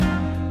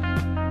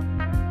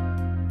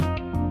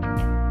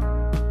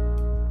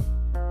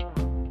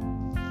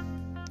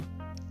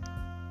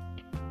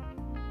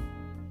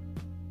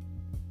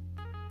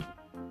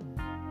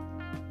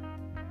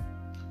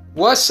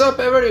What's up,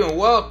 everyone?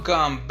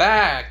 Welcome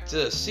back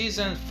to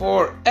Season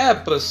 4,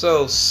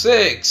 Episode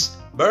 6,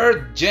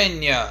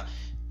 Virginia.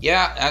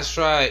 Yeah, that's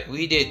right.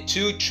 We did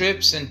 2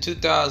 trips in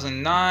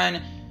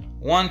 2009.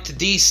 One to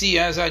DC,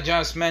 as I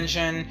just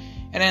mentioned.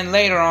 And then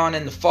later on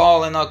in the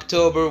fall, in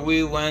October,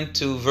 we went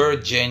to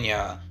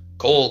Virginia.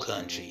 Coal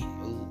country.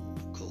 Ooh,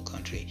 coal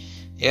country.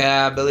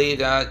 Yeah, I believe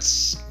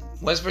that's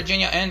West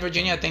Virginia and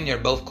Virginia. I think they're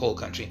both coal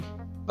country.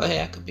 But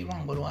hey, I could be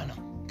wrong. What do I know?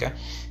 Okay.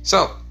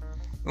 So,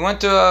 we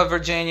went to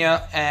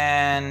Virginia,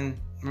 and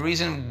the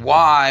reason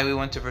why we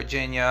went to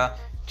Virginia,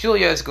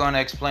 Julia is going to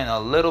explain a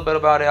little bit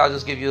about it. I'll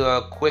just give you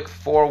a quick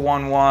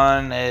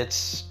 411.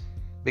 It's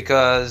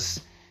because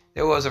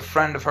there was a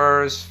friend of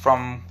hers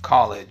from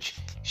college.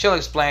 She'll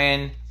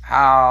explain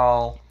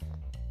how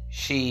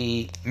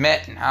she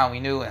met and how we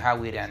knew and how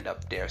we'd end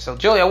up there. So,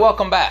 Julia,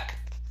 welcome back.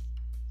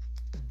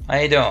 How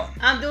you doing?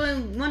 I'm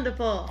doing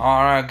wonderful.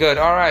 All right, good.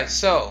 All right,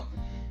 so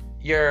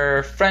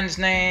your friend's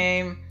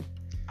name,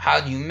 how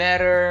you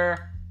met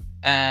her,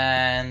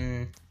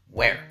 and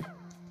where?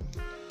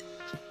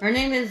 Her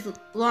name is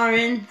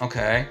Lauren.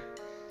 Okay.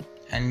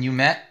 And you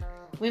met?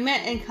 We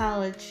met in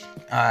college.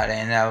 Alright,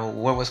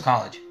 and where was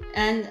college?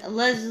 And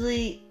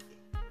Leslie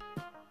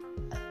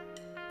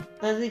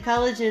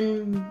College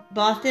in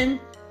Boston.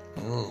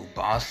 Ooh,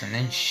 Boston.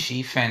 And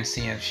she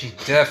fancy him. She's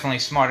definitely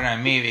smarter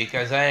than me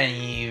because I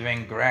didn't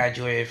even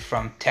graduate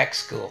from tech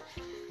school.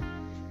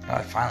 Oh,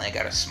 I finally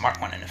got a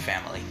smart one in the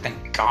family.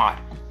 Thank God.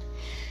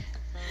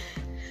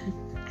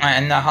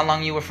 And how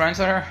long you were friends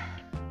with her?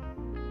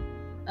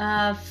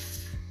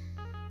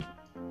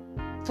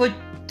 For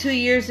 2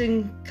 years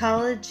in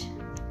college.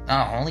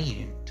 Oh,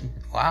 only.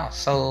 Wow.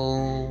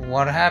 So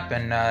what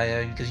happened?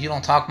 Because you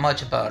don't talk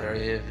much about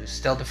her.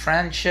 Still the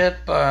friendship?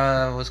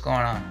 What's going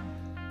on?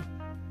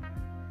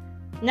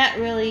 Not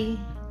really.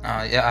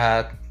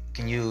 Yeah.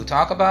 Can you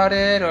talk about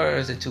it, or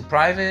is it too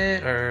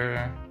private,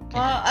 or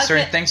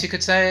certain things you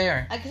could say,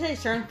 or? I can say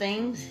certain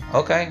things.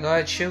 Okay, go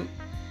ahead, shoot.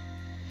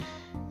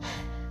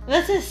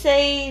 Let's just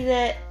say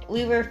that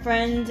we were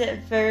friends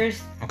at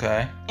first.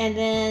 Okay. And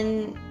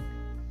then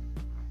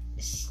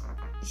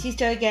she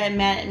started getting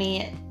mad at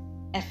me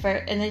at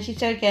first. And then she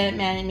started getting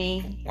mad at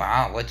me.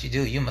 Wow, what'd you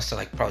do? You must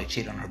have probably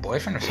cheated on her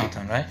boyfriend or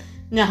something, right?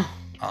 No.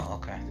 Oh,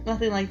 okay.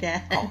 Nothing like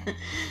that. Oh,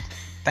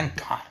 thank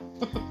God.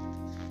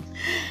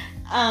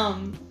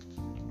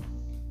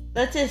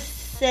 Let's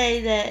just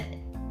say that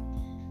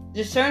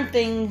there's certain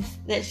things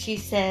that she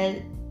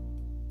said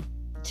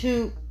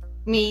to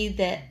me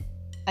that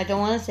I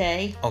don't want to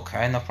say.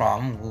 Okay, no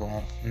problem. We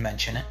won't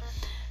mention it.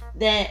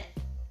 That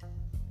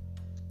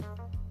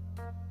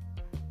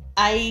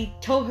I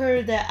told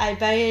her that I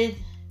invited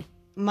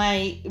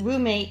my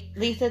roommate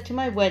Lisa to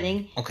my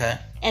wedding. Okay.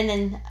 And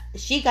then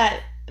she got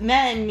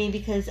mad at me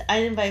because I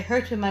didn't invite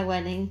her to my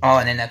wedding. Oh,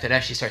 and then after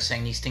that she starts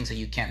saying these things that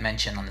you can't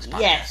mention on this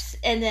podcast. Yes.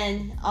 And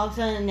then all of a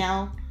sudden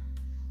now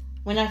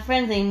we're not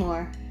friends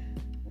anymore.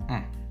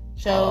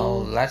 So.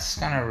 Oh, that's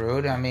kind of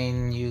rude. I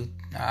mean, you.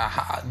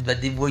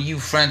 But were you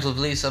friends with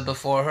Lisa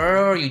before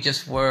her, or you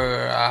just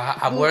were?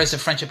 Where is the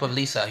friendship of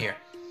Lisa here?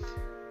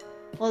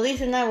 Well,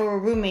 Lisa and I were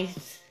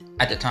roommates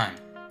at the time.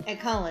 At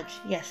college,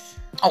 yes.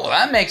 Oh, well,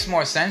 that makes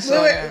more sense.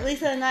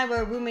 Lisa and I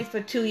were roommates for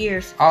 2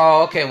 years.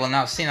 Oh, okay. Well,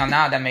 now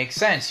that makes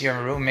sense.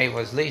 Your roommate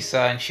was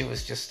Lisa, and she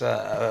was just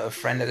a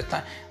friend at the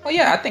time. Well,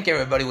 yeah, I think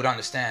everybody would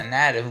understand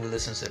that who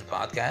listens to the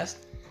podcast.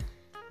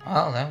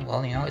 Well,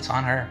 it's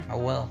on her. Oh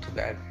well, too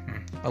bad.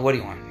 But what do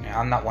you want?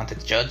 I'm not one to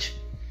judge.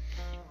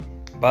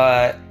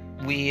 But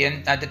we,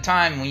 at the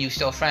time when you were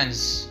still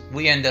friends,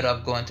 we ended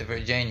up going to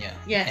Virginia.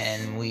 Yes.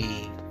 And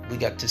we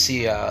got to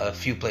see a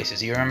few places.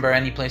 Do you remember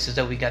any places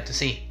that we got to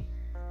see?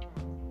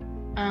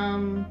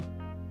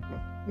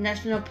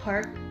 National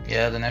Park.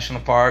 Yeah, the National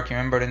Park. You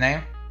remember the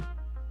name?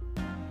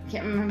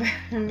 Can't remember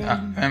her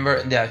name.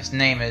 Remember, yeah, his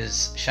name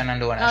is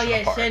Shenandoah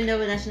National Park.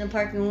 Shenandoah National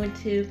Park. We went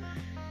to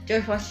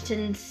George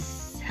Washington's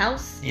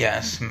house.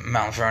 Yes,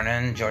 Mount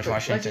Vernon, George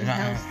Washington's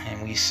house.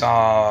 And we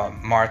saw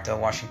Martha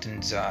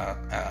Washington's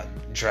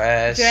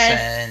dress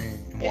and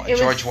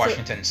George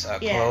Washington's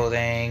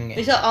clothing.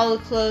 We saw all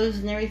the clothes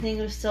and everything.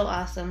 It was so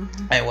awesome.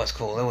 It was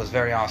cool. It was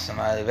very awesome.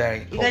 A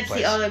very cool place. You got to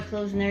see all the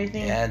clothes and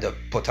everything. Yeah, the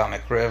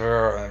Potomac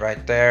River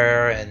right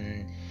there,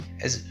 and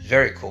it's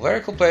very cool.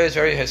 Very cool place.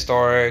 Very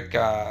historic.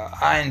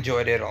 I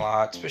enjoyed it a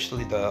lot,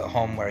 especially the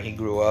home where he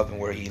grew up and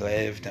where he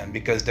lived, and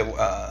because the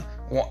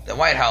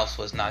White House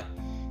was not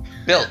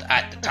built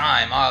at the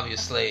time,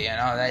 obviously,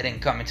 that didn't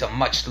come until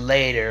much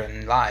later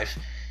in life,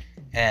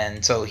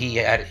 and so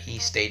he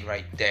stayed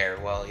right there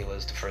while he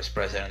was the first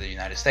president of the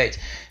United States.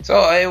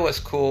 So it was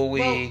cool.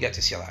 We got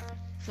to see a lot.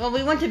 Well,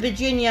 we went to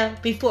Virginia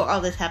before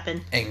all this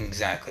happened.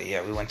 Exactly.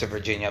 Yeah, we went to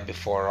Virginia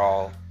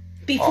before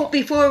we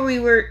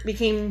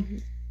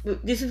became.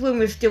 This is when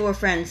we still were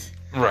friends.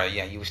 Right.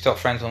 Yeah, you were still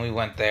friends when we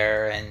went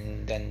there,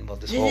 and then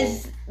this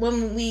is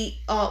when we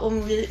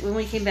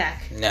came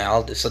back.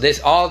 Now,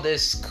 all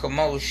this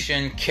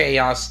commotion,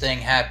 chaos thing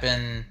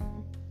happened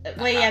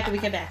way after we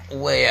came back.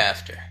 Way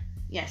after.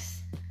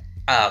 Yes.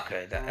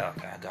 Okay,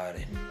 I got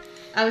it.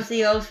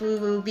 Obviously, also we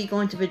will be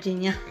going to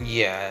Virginia.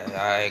 Yeah,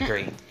 I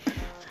agree.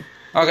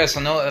 Okay, so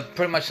no,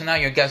 pretty much now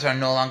your guys are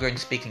no longer in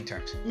speaking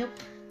terms. Nope.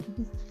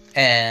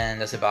 And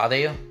does it bother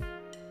you?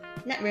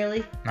 Not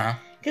really. No?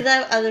 Because I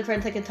have other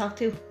friends I can talk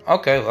to.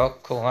 Okay, well,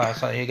 cool.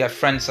 So you got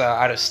friends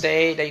out of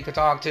state that you could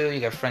talk to. You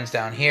got friends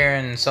down here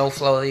in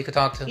SoFlo that you could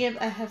talk to. Yep,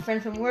 I have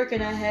friends from work,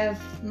 and I have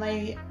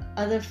my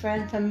other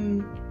friend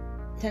from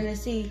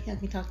Tennessee I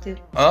can talk to.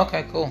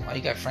 Okay, cool. Oh,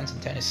 you got friends in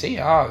Tennessee?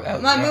 Oh,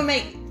 my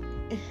roommate.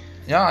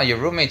 Yeah, your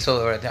roommate's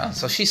over there.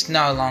 So she's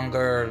no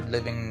longer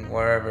living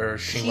wherever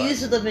she was. She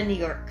used to live in New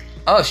York.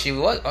 Oh, she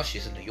was? Oh,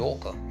 she's a New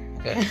Yorker.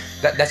 Okay.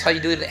 That's how you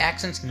do the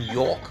accents? New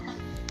York?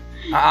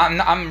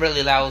 I'm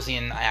really lousy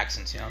in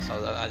accents, so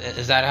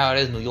is that how it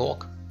is, New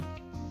York?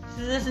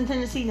 She lives in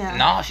Tennessee now.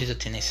 No, she's a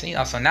Tennessee.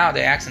 So now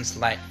the accent's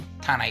like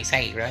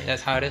Tennessee, right?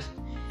 That's how it is?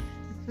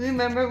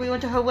 Remember, we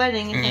went to her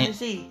wedding in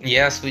Tennessee.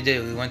 Yes, we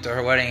did. We went to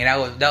her wedding,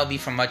 and that'll be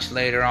for much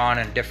later on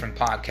in different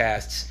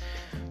podcasts.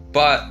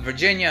 But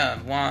Virginia,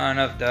 one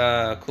of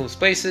the coolest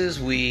places.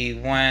 We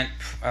went,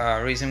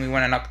 reason we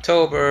went in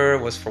October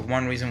was for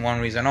one reason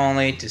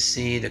only, to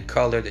see the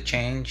color, the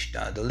change,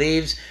 the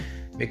leaves,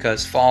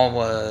 because fall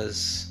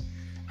was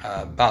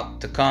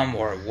about to come,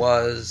 or it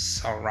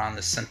was around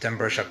the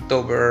September-ish,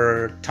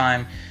 October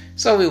time.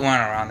 So we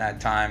went around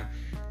that time,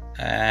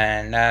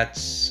 and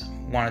that's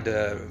one of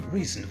the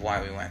reasons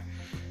why we went.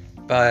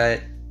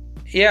 But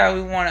yeah,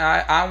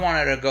 I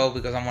wanted to go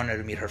because I wanted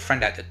to meet her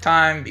friend at the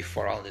time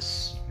before all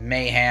this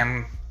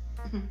mayhem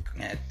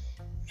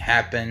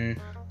happened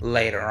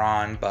later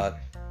on. But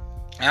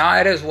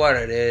it is what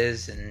it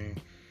is, and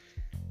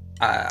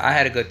I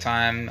had a good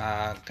time.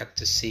 Got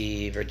to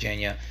see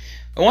Virginia.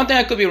 But one thing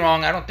I could be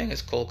wrong. I don't think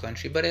it's cold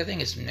country, but I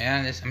think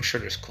I'm sure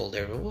there's cold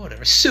there. But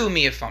whatever. Sue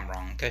me if I'm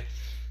wrong. Okay.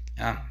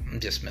 I'm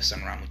just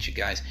messing around with you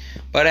guys.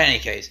 But in any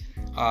case,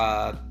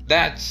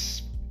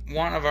 that's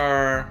one of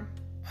our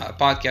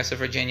podcasts of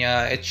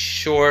Virginia. It's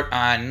short,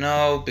 I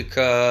know,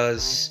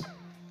 because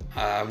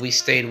we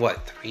stayed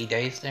 3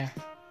 days there?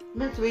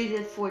 3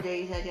 to 4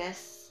 days, I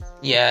guess.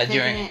 Yeah,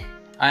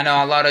 I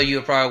know a lot of you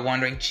are probably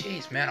wondering,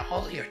 geez, man,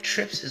 all of your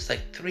trips is like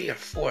 3 or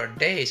 4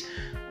 days.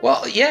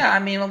 Well, yeah, I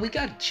mean, we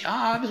got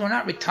jobs. We're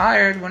not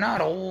retired. We're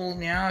not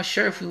old.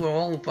 Sure, if we were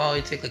old, we'd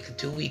probably take like a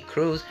 2-week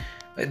cruise.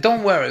 But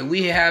don't worry,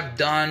 we have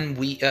done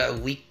week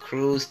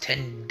cruise,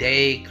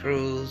 10-day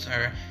cruise,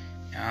 or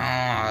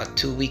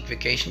 2-week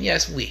vacation.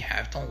 Yes, we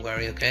have. Don't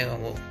worry, okay?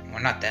 Well,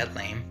 we're not that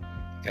lame,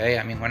 okay?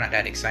 I mean, we're not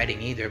that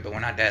exciting either, but we're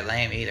not that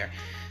lame either.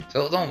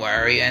 So don't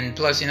worry. And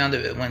plus,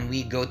 when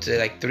we go to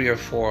like 3 or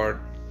 4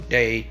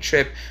 day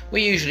trip,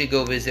 we usually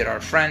go visit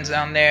our friends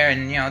down there,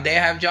 and they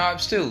have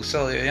jobs too.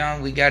 So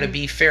we got to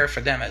be fair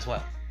for them as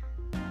well.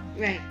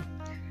 Right.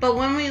 But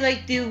when we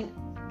do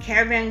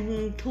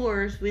caravan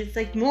tours, it's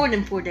like more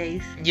than 4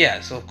 days.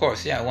 Yeah, so of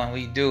course, when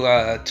we do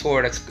a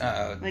tour that's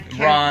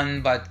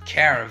run but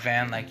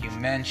caravan, like you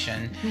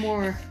mentioned,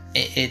 more.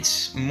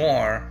 It's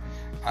more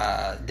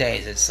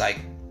days. It's like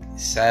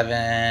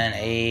 7,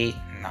 8,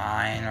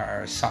 9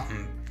 or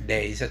something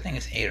days. I think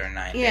it's 8 or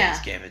 9 days,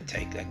 give or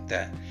take, like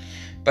that.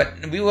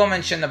 But we will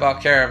mention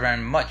about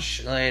caravan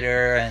much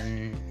later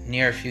in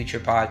near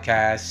future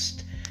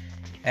podcast.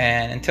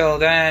 And until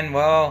then,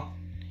 well,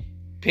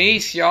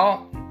 peace,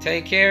 y'all.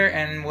 Take care,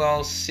 and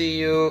we'll see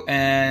you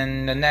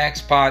in the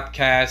next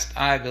podcast.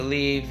 I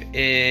believe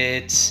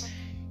it's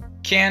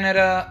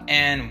Canada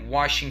and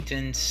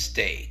Washington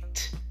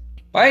State.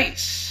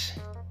 Peace.